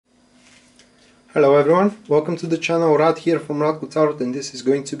Hello everyone, welcome to the channel. Rad here from Radko Tarot, and this is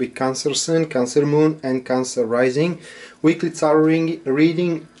going to be Cancer Sun, Cancer Moon and Cancer Rising weekly tarot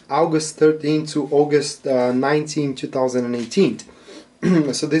reading August 13 to August 19, 2018.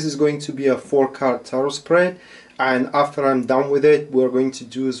 So this is going to be a 4-card tarot spread, and after I'm done with it we're going to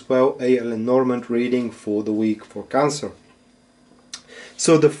do as well a Lenormand reading for the week for Cancer.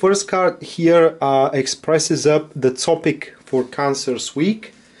 So the first card here expresses up the topic for Cancer's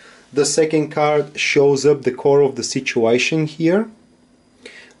week. The second card shows up the core of the situation here.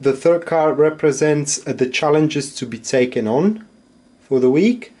 The third card represents the challenges to be taken on for the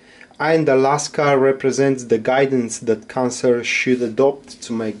week. And the last card represents the guidance that Cancer should adopt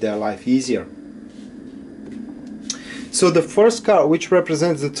to make their life easier. So the first card, which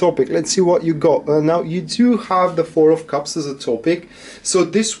represents the topic, let's see what you got. Now you do have the Four of Cups as a topic. So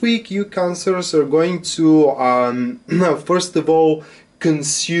this week you Cancers are going to, first of all,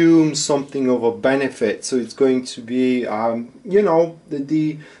 consume something of a benefit. So it's going to be you know,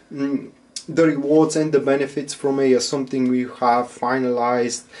 the rewards and the benefits from something we have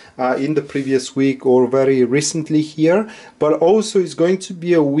finalized in the previous week or very recently here, but also it's going to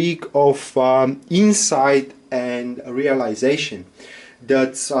be a week of insight and realization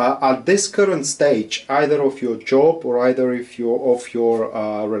that at this current stage, either of your job or either if you're of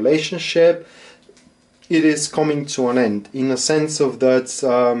your relationship, it is coming to an end, in a sense of that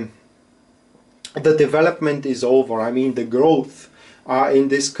the development is over. I mean, the growth in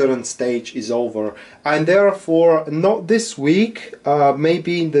this current stage is over, and therefore not this week,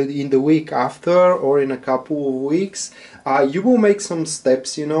 maybe in the week after or in a couple of weeks, you will make some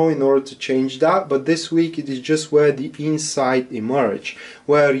steps, you know, in order to change that. But this week it is just where the insight emerge,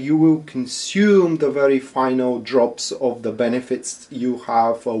 where you will consume the very final drops of the benefits you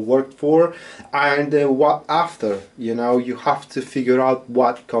have worked for, and what after, you know, you have to figure out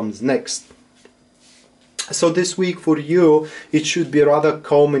what comes next. So this week for you, it should be rather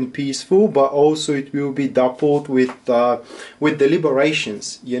calm and peaceful, but also it will be dappled with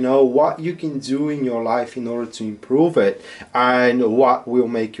deliberations. You know, what you can do in your life in order to improve it, and what will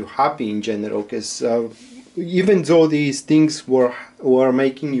make you happy in general. Because even though these things were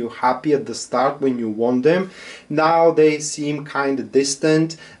making you happy at the start when you want them, now they seem kind of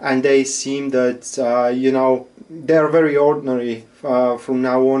distant, and they seem that you know, they're very ordinary from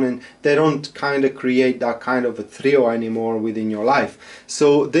now on, and they don't kind of create that kind of a thrill anymore within your life.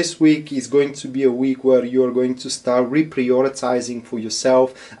 So this week is going to be a week where you're going to start reprioritizing for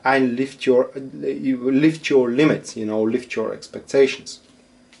yourself and lift your limits, you know, lift your expectations.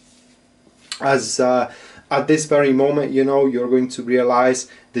 As at this very moment, you know, you're going to realize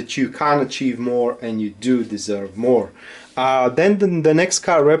that you can achieve more and you do deserve more. Then the next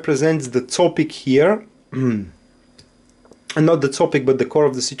card represents the topic here. And not the topic, but the core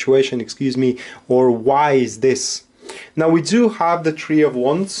of the situation, excuse me, or why is this? Now we do have the Three of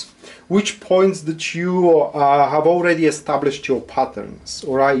Wands, which points that you have already established your patterns,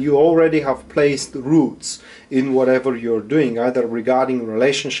 alright? You already have placed roots in whatever you're doing, either regarding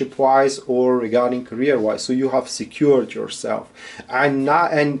relationship wise or regarding career wise. So you have secured yourself, and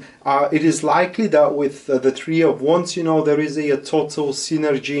it is likely that with the Three of Wands, you know, there is a total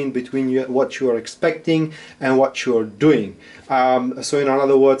synergy in between what you are expecting and what you are doing. So in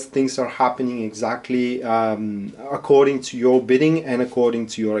other words, things are happening exactly according to your bidding and according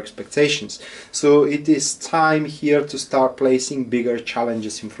to your expectations. So it is time here to start placing bigger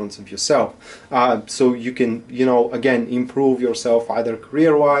challenges in front of yourself, so you can, you know, again, improve yourself either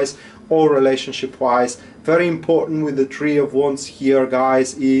career wise or relationship wise. Very important with the Three of Wands here,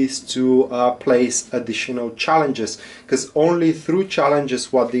 guys, is to place additional challenges, because only through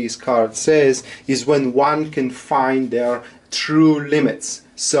challenges, what this card says, is when one can find their true limits.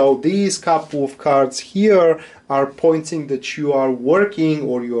 So these couple of cards here are pointing that you are working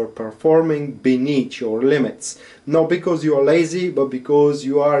or you are performing beneath your limits, not because you are lazy, but because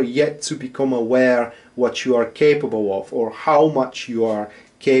you are yet to become aware what you are capable of or how much you are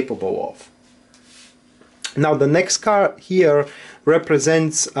capable of. Now the next card here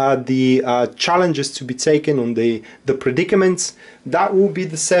represents the challenges to be taken on, the predicaments. That will be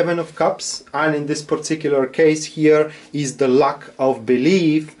the Seven of Cups, and in this particular case here is the lack of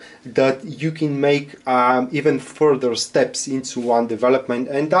belief that you can make even further steps into one development,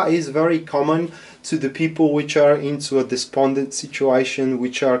 and that is very common to the people which are into a despondent situation,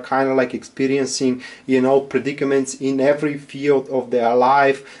 which are kind of like experiencing, you know, predicaments in every field of their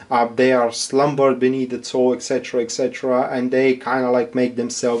life. They are slumbered beneath the toe, etc., etc., and they kind of like make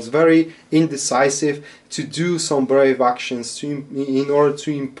themselves very indecisive to do some brave actions in order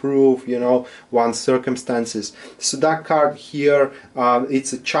to improve, you know, one's circumstances. So that card here,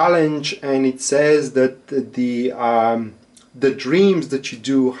 it's a challenge, and it says that the dreams that you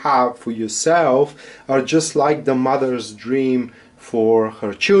do have for yourself are just like the mother's dream for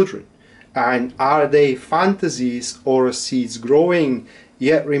her children. And are they fantasies or seeds growing,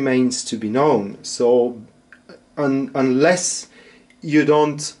 yet remains to be known. So unless you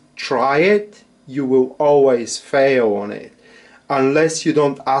don't try it, you will always fail on it. Unless you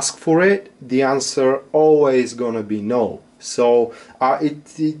don't ask for it, the answer always gonna be no. So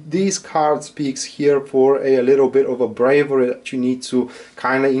these cards speaks here for a little bit of a bravery that you need to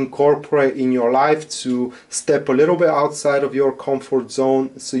kind of incorporate in your life, to step a little bit outside of your comfort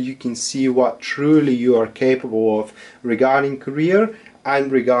zone so you can see what truly you are capable of regarding career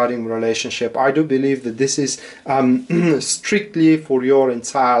and regarding relationship. I do believe that this is strictly for your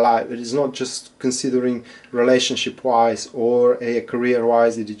entire life. It is not just considering relationship wise or a career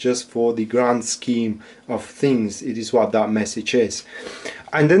wise, it is just for the grand scheme of things. It is what that message is.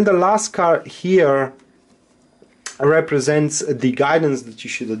 And then the last card here represents the guidance that you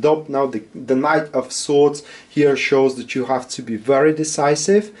should adopt. Now the Knight of Swords here shows that you have to be very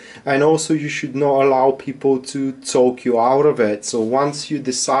decisive, and also you should not allow people to talk you out of it. So once you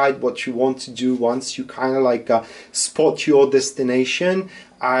decide what you want to do, once you kind of like spot your destination,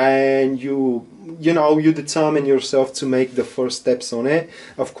 and you determine yourself to make the first steps on it,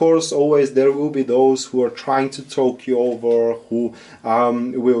 of course always there will be those who are trying to talk you over, who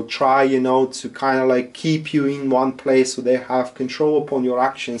will try, you know, to kind of like keep you in one place so they have control upon your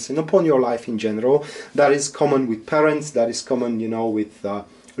actions and upon your life in general. That is common with parents, that is common, you know, with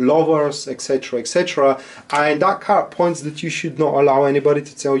lovers, etc., etc. And that card points that you should not allow anybody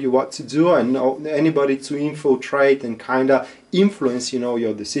to tell you what to do, and anybody to infiltrate and kind of influence, you know,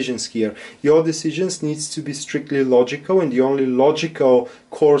 your decisions here. Your decisions needs to be strictly logical, and the only logical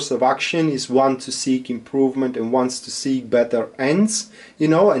course of action is one to seek improvement and wants to seek better ends, you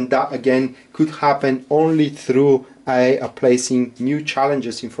know, and that again could happen only through placing new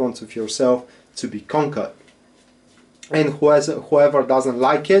challenges in front of yourself to be conquered. And whoever doesn't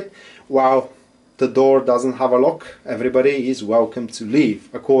like it, well, the door doesn't have a lock. Everybody is welcome to leave.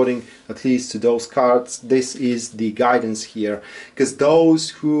 According at least to those cards, this is the guidance here. Because those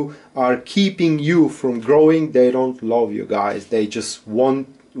who are keeping you from growing, they don't love you guys. They just want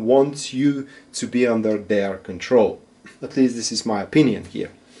you to be under their control. At least this is my opinion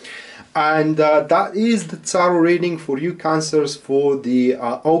here. And that is the tarot reading for you Cancers for the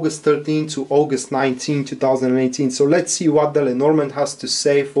August 13 to August 19, 2018. So let's see what the Lenormand has to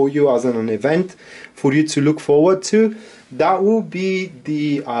say for you as an event for you to look forward to. That will be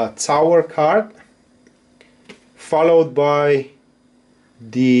the Tower card, followed by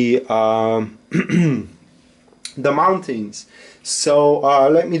the the Mountains. So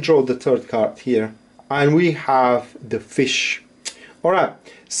let me draw the third card here, and we have the Fish. Alright,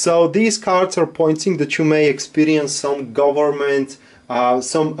 so these cards are pointing that you may experience some government,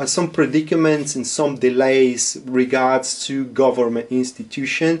 some predicaments and some delays regards to government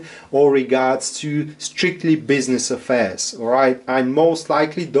institution or regards to strictly business affairs. Alright, and most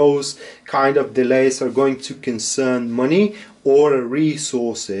likely those kind of delays are going to concern money or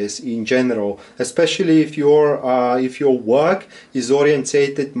resources in general, especially if your work is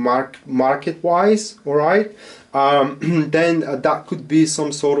orientated market wise. Alright, then that could be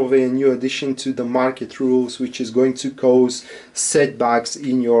some sort of a new addition to the market rules, which is going to cause setbacks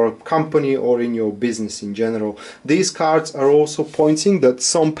in your company or in your business in general. These cards are also pointing that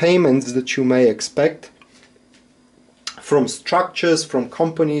some payments that you may expect from structures, from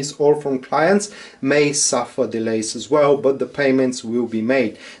companies or from clients may suffer delays as well, but the payments will be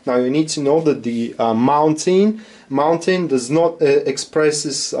made. Now you need to know that the mountain does not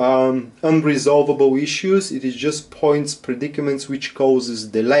expresses unresolvable issues. It is just points predicaments which causes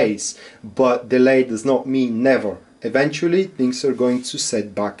delays, but delay does not mean never. Eventually things are going to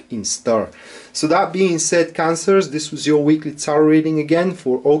set back in stir. So that being said, Cancers, this was your weekly tarot reading again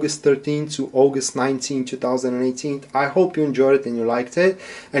for August 13 to August 19, 2018. I hope you enjoyed it and you liked it.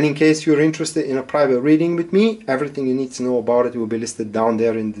 And in case you're interested in a private reading with me, everything you need to know about it will be listed down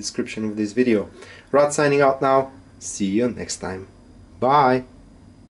there in the description of this video. Rad signing out now. See you next time. Bye.